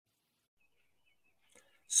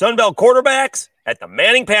Sunbelt quarterbacks at the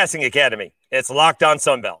Manning Passing Academy. It's Locked On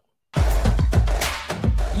Sunbelt.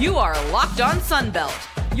 You are Locked On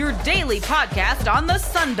Sunbelt, your daily podcast on the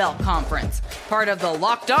Sunbelt Conference, part of the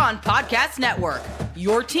Locked On Podcast Network,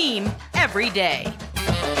 your team every day.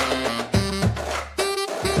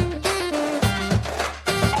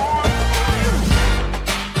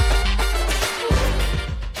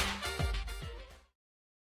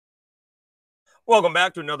 Welcome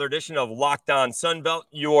back to another edition of Locked On Sunbelt,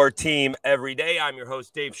 your team every day. I'm your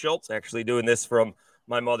host, Dave Schultz, actually doing this from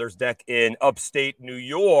my mother's deck in upstate New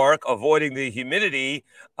York, avoiding the humidity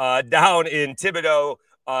down in Thibodaux,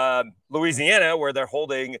 Louisiana, where they're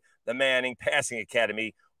holding the Manning Passing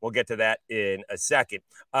Academy. We'll get to that in a second.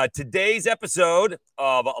 Today's episode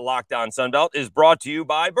of Locked On Sunbelt is brought to you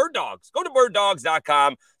by Bird Dogs. Go to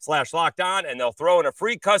birddogs.com/lockedon, and they'll throw in a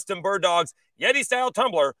free custom Bird Dogs Yeti-style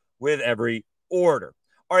tumbler with every order.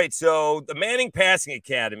 All right, so the Manning Passing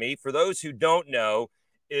Academy, for those who don't know,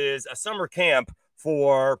 is a summer camp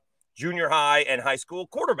for junior high and high school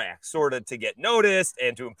quarterbacks, sort of to get noticed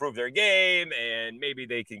and to improve their game, and maybe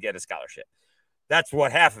they can get a scholarship. That's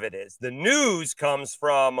what half of it is. The news comes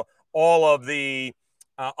from all of the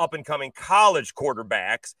up-and-coming college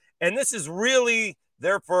quarterbacks, and this is really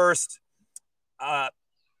their first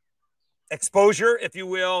exposure, if you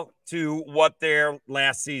will, to what their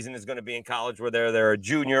last season is going to be in college, whether they're a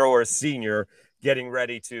junior or a senior getting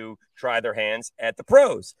ready to try their hands at the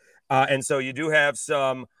pros. And so you do have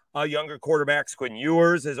some younger quarterbacks. Quinn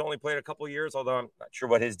Ewers has only played a couple of years, although I'm not sure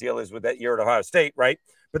what his deal is with that year at Ohio State, right?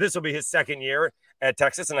 But this will be his second year at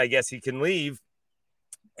Texas, and I guess he can leave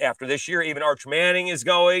after this year. Even Arch Manning is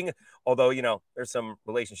going, although, you know, there's some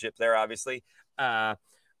relationships there, obviously.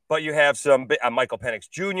 But you have some Michael Penix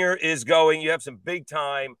Jr. is going. You have some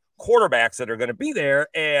big-time quarterbacks that are going to be there.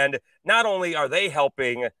 And not only are they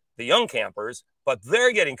helping the young campers, but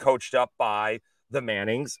they're getting coached up by the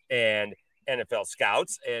Mannings and NFL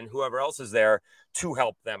scouts and whoever else is there to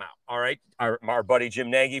help them out. All right. Our buddy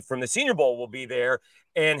Jim Nagy from the Senior Bowl will be there,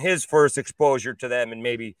 and his first exposure to them, and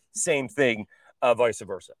maybe same thing, vice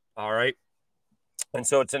versa. All right. And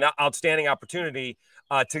so it's an outstanding opportunity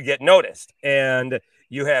to get noticed. And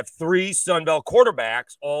you have three Sunbelt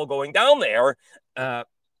quarterbacks all going down there.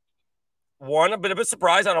 One, a bit of a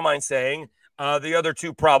surprise, I don't mind saying. The other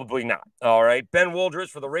two, probably not. All right. Ben Wooldridge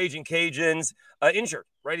for the Raging Cajuns, injured,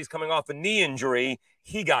 right? He's coming off a knee injury.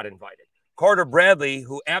 He got invited. Carter Bradley,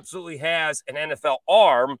 who absolutely has an NFL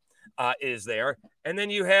arm, is there. And then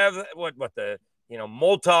you have the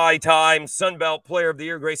multi-time Sunbelt Player of the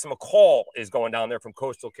Year, Grayson McCall, is going down there from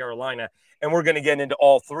Coastal Carolina. And we're going to get into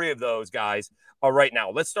all three of those guys right now.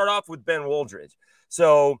 Let's start off with Ben Wooldridge.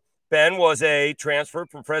 So Ben was a transfer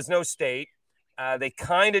from Fresno State. They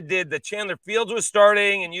kind of did the Chandler Fields was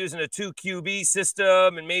starting and using a 2 QB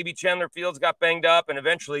system, and maybe Chandler Fields got banged up, and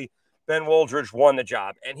eventually Ben Wooldridge won the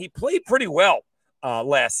job. And he played pretty well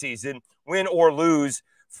last season, win or lose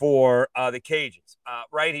for the Cajuns,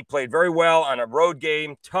 right? He played very well on a road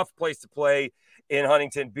game, tough place to play in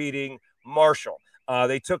Huntington, beating Marshall.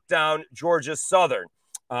 They took down Georgia Southern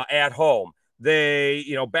at home. They,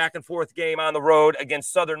 back and forth game on the road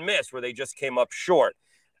against Southern Miss, where they just came up short.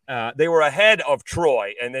 They were ahead of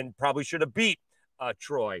Troy and then probably should have beat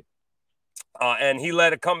Troy. And he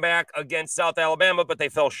led a comeback against South Alabama, but they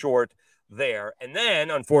fell short there. And then,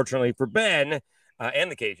 unfortunately for Ben,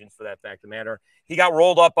 and the Cajuns for that fact of the matter, he got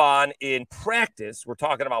rolled up on in practice. We're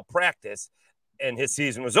talking about practice, and his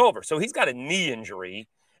season was over. So he's got a knee injury,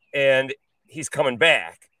 and he's coming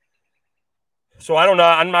back. So I don't know.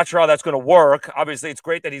 I'm not sure how that's going to work. Obviously, it's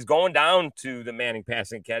great that he's going down to the Manning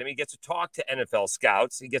Passing Academy. He gets to talk to NFL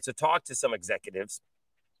scouts. He gets to talk to some executives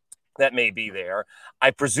that may be there.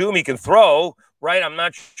 I presume he can throw, right? I'm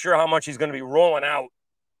not sure how much he's going to be rolling out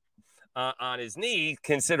on his knee,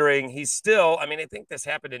 considering he's still, I think this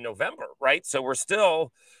happened in November, right? So we're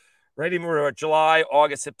still, right, even we're July,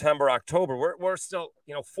 August, September, October. We're still,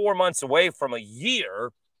 4 months away from a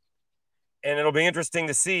year. And it'll be interesting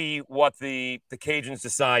to see what the Cajuns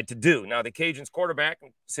decide to do. Now, the Cajuns quarterback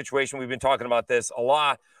situation, we've been talking about this a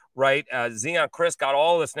lot, right? Zeon Christ got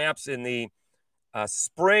all the snaps in the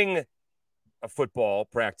spring football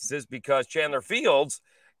practices because Chandler Fields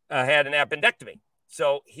had an appendectomy.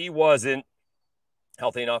 So he wasn't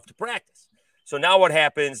healthy enough to practice. So now what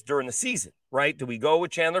happens during the season, right? Do we go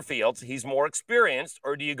with Chandler Fields? He's more experienced.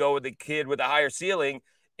 Or do you go with the kid with a higher ceiling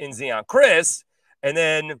in Zeon Christ? And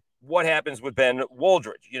then what happens with Ben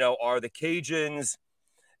Wooldridge? Are the Cajuns,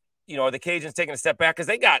 taking a step back? Because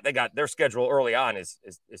they got their schedule early on is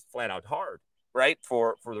flat out hard, right?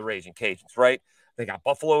 For the Raging Cajuns, right? They got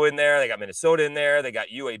Buffalo in there. They got Minnesota in there. They got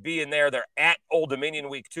UAB in there. They're at Old Dominion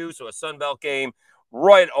week 2, so a Sun Belt game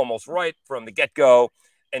almost right from the get-go.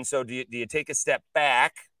 And so do you take a step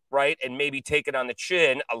back, right, and maybe take it on the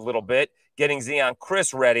chin a little bit, getting Zeon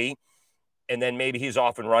Chriss ready, and then maybe he's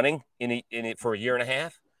off and running in it for a year and a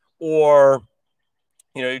half? Or,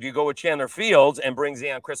 do you go with Chandler Fields and bring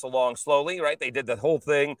Zeon Chriss along slowly, right? They did the whole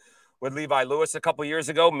thing with Levi Lewis a couple years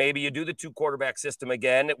ago. Maybe you do the 2-quarterback system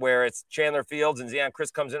again, where it's Chandler Fields and Zeon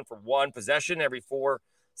Chriss comes in for 1 possession every 4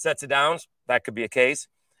 sets of downs. That could be a case.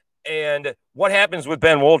 And what happens with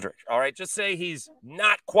Ben Wooldridge? All right, just say he's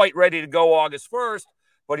not quite ready to go August 1st,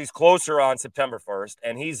 but he's closer on September 1st,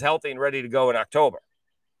 and he's healthy and ready to go in October.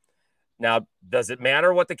 Now, does it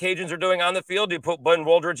matter what the Cajuns are doing on the field? Do you put Ben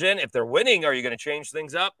Wooldridge in? If they're winning, are you going to change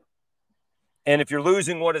things up? And if you're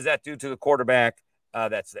losing, what does that do to the quarterback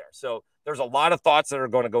that's there? So there's a lot of thoughts that are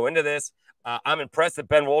going to go into this. I'm impressed that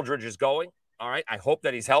Ben Wooldridge is going. All right, I hope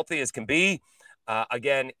that he's healthy as can be.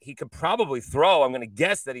 Again, he could probably throw. I'm going to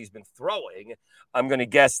guess that he's been throwing. I'm going to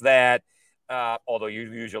guess that, although you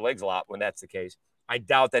use your legs a lot when that's the case, I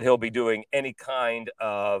doubt that he'll be doing any kind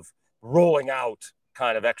of rolling out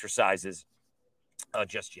kind of exercises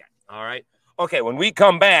just yet. All right. Okay, when we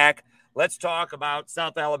come back, let's talk about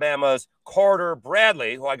South Alabama's Carter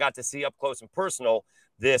Bradley, who I got to see up close and personal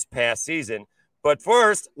this past season. But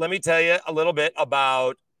first, let me tell you a little bit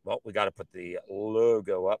about, well, we got to put the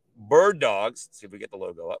logo up. Bird Dogs. Let's see if we get the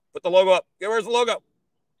logo up. Put the logo up. Yeah, where's the logo?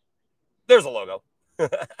 There's a logo.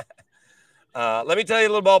 Let me tell you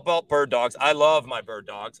a little about Bird Dogs. I love my Bird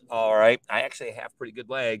Dogs. All right. I actually have pretty good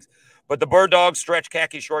legs. But the Bird Dogs stretch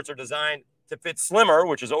khaki shorts are designed to fit slimmer,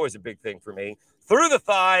 which is always a big thing for me, through the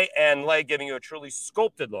thigh and leg, giving you a truly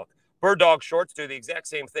sculpted look. Bird Dog shorts do the exact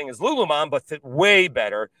same thing as Lululemon, but fit way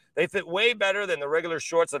better. They fit way better than the regular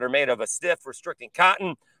shorts that are made of a stiff, restricting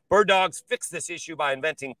cotton. Bird Dogs fixed this issue by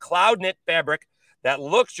inventing cloud knit fabric that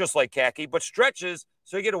looks just like khaki, but stretches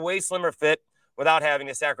so you get a way slimmer fit without having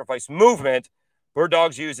to sacrifice movement. Bird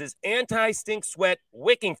Dogs uses anti-stink sweat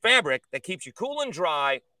wicking fabric that keeps you cool and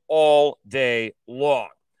dry all day long.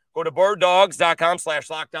 Go to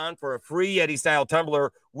birddogs.com/lockedon for a free Yeti-style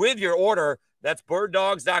tumbler with your order. That's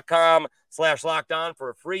birddogs.com/lockedon for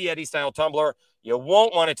a free Yeti-style tumbler. You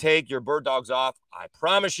won't want to take your Bird Dogs off. I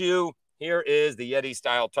promise you. Here is the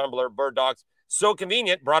Yeti-style tumbler. Bird Dogs, so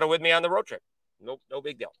convenient. Brought it with me on the road trip. No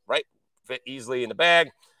big deal, right? Fit easily in the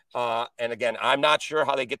bag. And again, I'm not sure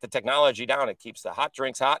how they get the technology down. It keeps the hot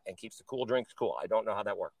drinks hot and keeps the cool drinks cool. I don't know how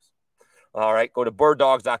that works. All right, go to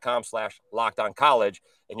birddogs.com/lockedoncollege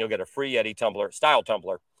and you'll get a free Yeti style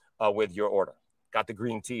tumbler with your order. Got the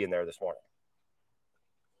green tea in there this morning.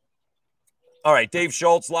 All right, Dave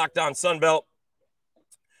Schultz, Locked On Sunbelt,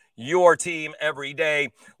 your team every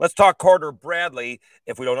day. Let's talk Carter Bradley.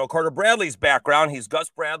 If we don't know Carter Bradley's background, he's Gus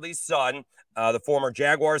Bradley's son, the former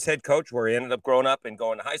Jaguars head coach, where he ended up growing up and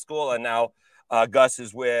going to high school. And now Gus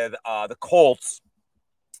is with the Colts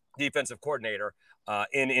defensive coordinator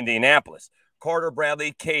in Indianapolis. Carter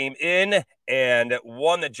Bradley came in and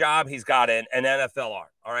won the job. He's got an NFL arm.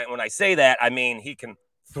 All right. When I say that, I mean he can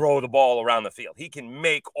throw the ball around the field. He can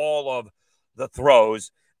make all of the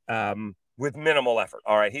throws with minimal effort.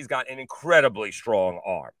 All right. He's got an incredibly strong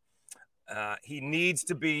arm. He needs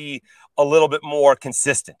to be a little bit more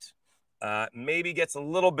consistent. Maybe gets a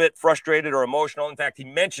little bit frustrated or emotional. In fact, he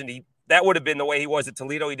mentioned that would have been the way he was at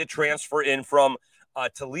Toledo. He did transfer in from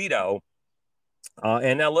Toledo.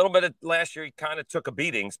 And a little bit of last year, he kind of took a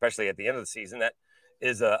beating, especially at the end of the season. That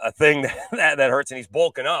is a thing that hurts, and he's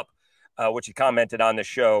bulking up, which he commented on the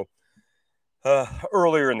show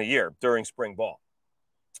earlier in the year during spring ball.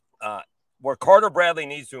 Where Carter Bradley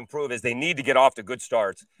needs to improve is they need to get off to good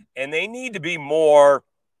starts, and they need to be more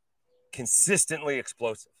consistently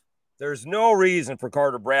explosive. There's no reason for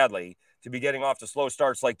Carter Bradley to be getting off to slow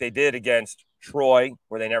starts like they did against Troy,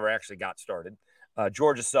 where they never actually got started,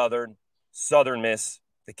 Georgia Southern, Southern Miss,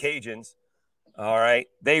 the Cajuns. All right.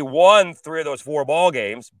 They won 3 of those 4 ball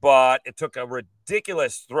games, but it took a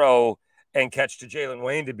ridiculous throw and catch to Jalen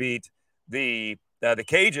Wayne to beat the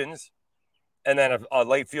Cajuns, and then a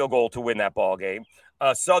late field goal to win that ball game.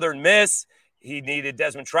 Southern Miss, he needed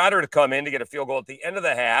Desmond Trotter to come in to get a field goal at the end of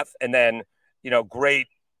the half, and then, great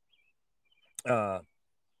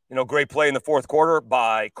play in the fourth quarter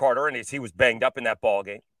by Carter, and he was banged up in that ball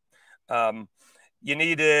game. You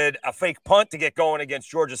needed a fake punt to get going against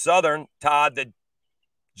Georgia Southern. Todd, the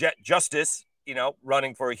Jet Justice,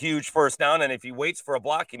 running for a huge first down. And if he waits for a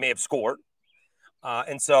block, he may have scored.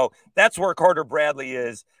 And so that's where Carter Bradley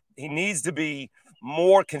is. He needs to be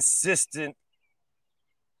more consistently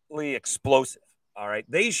explosive. All right.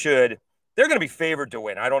 They're they're going to be favored to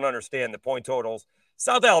win. I don't understand the point totals.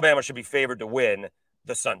 South Alabama should be favored to win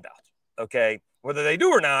the Sun Belt. Okay, whether they do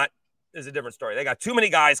or not is a different story. They got too many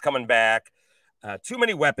guys coming back, too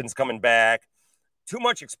many weapons coming back, too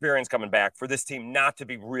much experience coming back for this team not to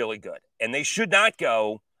be really good. And they should not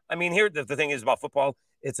go. I mean, here the thing is about football.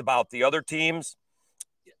 It's about the other teams.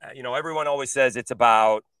 Everyone always says it's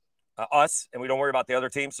about us, and we don't worry about the other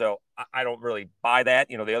team. So I don't really buy that.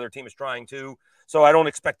 The other team is trying to. So I don't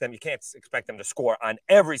expect them. You can't expect them to score on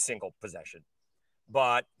every single possession.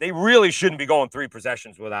 But they really shouldn't be going 3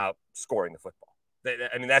 possessions without scoring the football.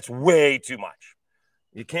 That's way too much.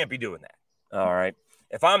 You can't be doing that. All right.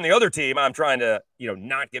 If I'm the other team, I'm trying to,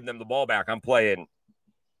 not give them the ball back. I'm playing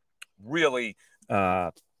really,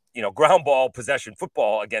 ground ball possession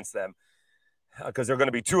football against them because they're going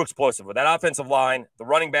to be too explosive with that offensive line, the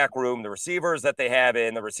running back room, the receivers that they have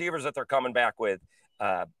the receivers that they're coming back with.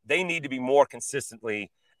 They need to be more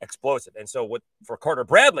consistently explosive. And so for Carter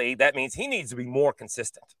Bradley, that means he needs to be more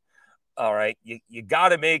consistent. All right. You got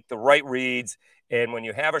to make the right reads. And when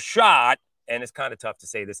you have a shot, and it's kind of tough to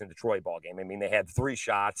say this in the Troy ball game. I mean, they had 3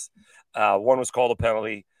 shots. One was called a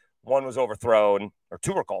penalty. One was overthrown, or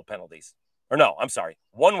 2 were called penalties. Or no, I'm sorry.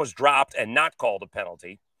 One was dropped and not called a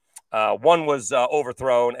penalty. One was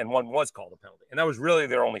overthrown, and one was called a penalty. And that was really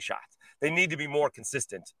their only shots. They need to be more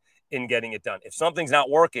consistent in getting it done. If something's not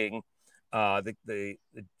working, the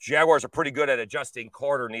Jaguars are pretty good at adjusting.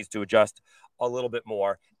 Carter needs to adjust a little bit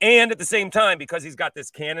more. And at the same time, because he's got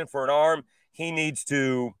this cannon for an arm, he needs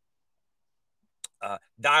to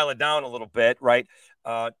dial it down a little bit, right?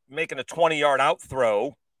 Making a 20-yard out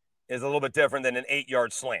throw is a little bit different than an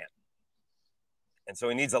 8-yard slant. And so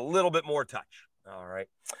he needs a little bit more touch. All right.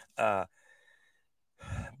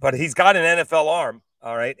 But he's got an NFL arm.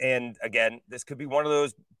 All right. And again, this could be one of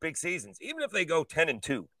those big seasons, even if they go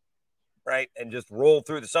 10-2. Right, and just roll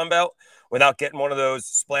through the Sun Belt without getting one of those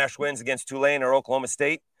splash wins against Tulane or Oklahoma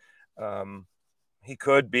State. He's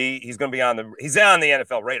going to be on the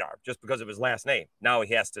NFL radar just because of his last name. Now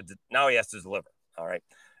he has to deliver. All right,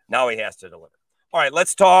 now he has to deliver. All right,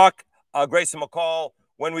 let's talk Grayson McCall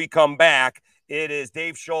when we come back. It is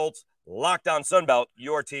Dave Schultz, Locked On Sun Belt,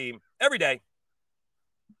 your team every day.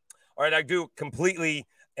 All right, I do completely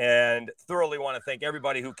and thoroughly want to thank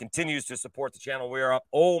everybody who continues to support the channel. We are up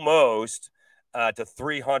almost to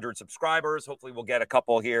 300 subscribers. Hopefully we'll get a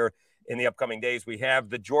couple here in the upcoming days. We have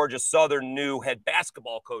the Georgia Southern new head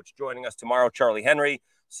basketball coach joining us tomorrow, Charlie Henry.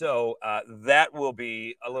 So that will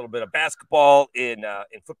be a little bit of basketball in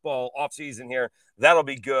football offseason here. That'll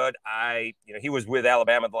be good. He was with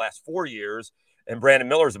Alabama the last 4 years, and Brandon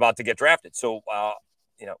Miller is about to get drafted. So,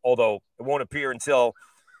 although it won't appear until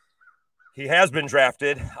he has been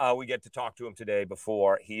drafted, we get to talk to him today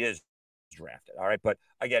before he is drafted. All right. But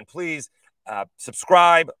again, please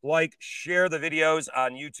subscribe, like, share the videos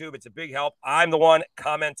on YouTube. It's a big help. I'm the one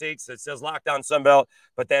commenting. So it says Locked On Sunbelt,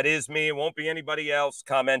 but that is me. It won't be anybody else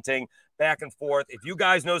commenting back and forth. If you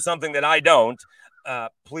guys know something that I don't,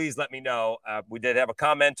 please let me know. We did have a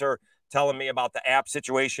commenter telling me about the app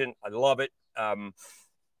situation. I love it. And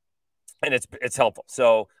it's helpful.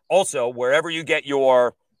 So also, wherever you get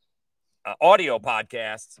your audio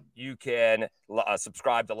podcasts, you can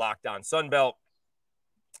subscribe to Locked On Sunbelt,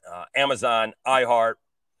 Amazon, iHeart,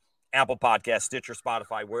 Apple Podcasts, Stitcher,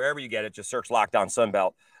 Spotify, wherever you get it, just search Locked On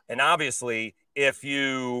Sunbelt. And obviously, if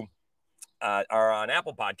you are on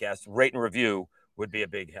Apple Podcasts, rate and review would be a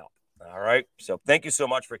big help. All right. So thank you so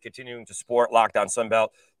much for continuing to support Locked On Sunbelt.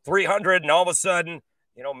 300, and all of a sudden,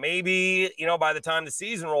 maybe, by the time the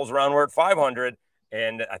season rolls around, we're at 500.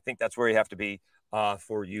 And I think that's where you have to be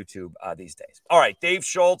for YouTube these days. All right, Dave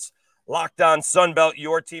Schultz, Locked On Sunbelt,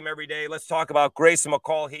 your team every day. Let's talk about Grayson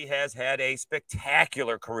McCall. He has had a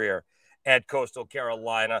spectacular career at Coastal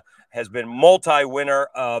Carolina, has been multi-winner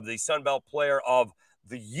of the Sunbelt Player of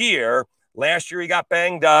the Year. Last year he got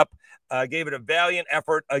banged up, gave it a valiant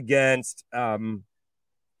effort against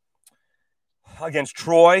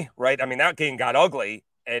Troy, right? I mean, that game got ugly,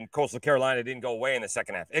 and Coastal Carolina didn't go away in the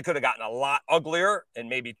second half. It could have gotten a lot uglier, and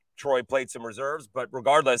maybe Troy played some reserves, but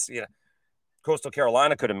regardless, Coastal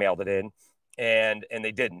Carolina could have mailed it in, and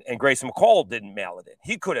they didn't. And Grayson McCall didn't mail it in.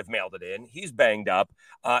 He could have mailed it in. He's banged up,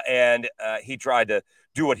 and he tried to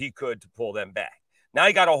do what he could to pull them back. Now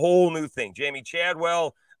you got a whole new thing. Jamie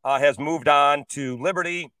Chadwell has moved on to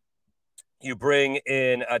Liberty. You bring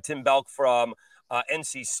in Tim Belk from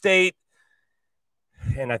NC State.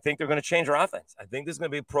 And I think they're going to change their offense. I think this is going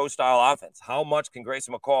to be a pro-style offense. How much can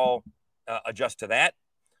Grayson McCall adjust to that?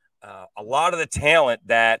 A lot of the talent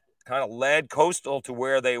that kind of led Coastal to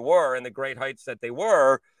where they were and the great heights that they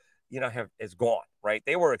were, is gone, right?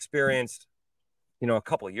 They were experienced, a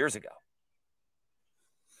couple of years ago.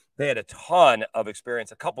 they had a ton of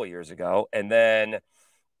experience a couple of years ago, and then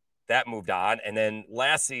that moved on. And then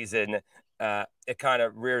last season, it kind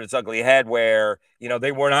of reared its ugly head where,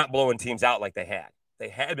 they were not blowing teams out like they had. They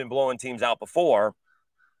had been blowing teams out before,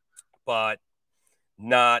 but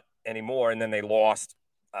not anymore. And then they lost,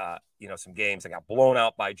 some games. They got blown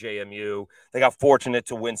out by JMU. They got fortunate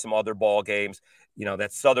to win some other ball games.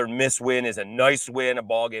 That Southern Miss win is a nice win, a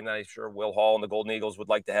ball game that I'm sure Will Hall and the Golden Eagles would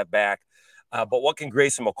like to have back. But what can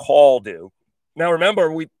Grayson McCall do? Now,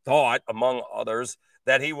 remember, we thought, among others,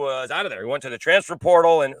 that he was out of there. He went to the transfer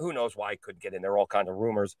portal, and who knows why he couldn't get in there. All kinds of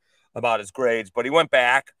rumors about his grades. But he went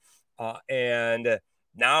back, and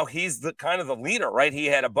now he's the kind of the leader, right? He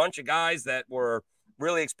had a bunch of guys that were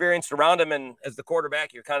really experienced around him, and as the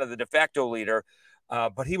quarterback, you're kind of the de facto leader.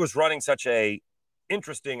 But he was running such a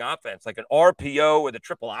interesting offense, like an RPO with a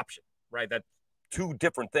triple option, right? That two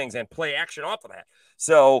different things, and play action off of that.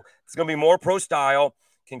 So it's going to be more pro style.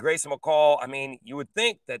 Can Grayson McCall, you would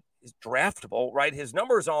think that is draftable, right? His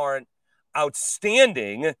numbers aren't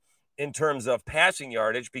outstanding in terms of passing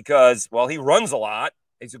yardage because, well, he runs a lot.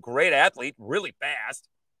 He's a great athlete, really fast.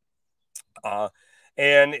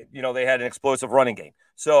 And, they had an explosive running game.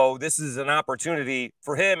 So this is an opportunity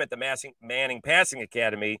for him at the Manning Passing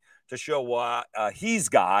Academy to show what he's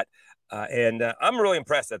got. And I'm really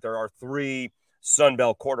impressed that there are 3 Sun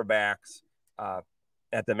Belt quarterbacks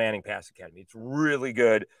at the Manning Pass Academy. It's really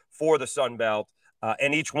good for the Sun Belt,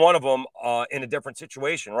 and each one of them in a different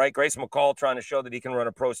situation, right? Grayson McCall trying to show that he can run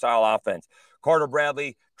a pro-style offense. Carter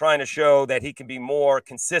Bradley trying to show that he can be more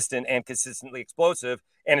consistent and consistently explosive.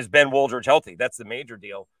 And is Ben Wooldridge healthy? That's the major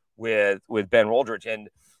deal with Ben Wooldridge. And,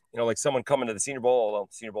 like someone coming to the Senior Bowl, although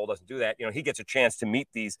the Senior Bowl doesn't do that, he gets a chance to meet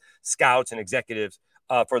these scouts and executives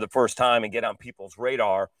for the first time and get on people's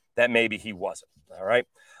radar that maybe he wasn't. All right.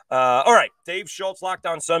 All right. Dave Schultz, Locked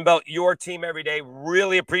On Sunbelt, your team every day.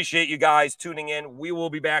 Really appreciate you guys tuning in. We will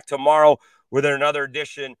be back tomorrow with another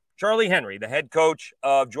edition. Charlie Henry, the head coach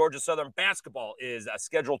of Georgia Southern basketball, is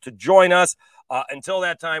scheduled to join us. Until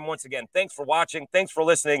that time, once again, thanks for watching. Thanks for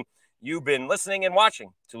listening. You've been listening and watching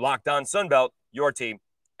to Locked On Sunbelt, your team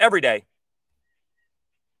every day.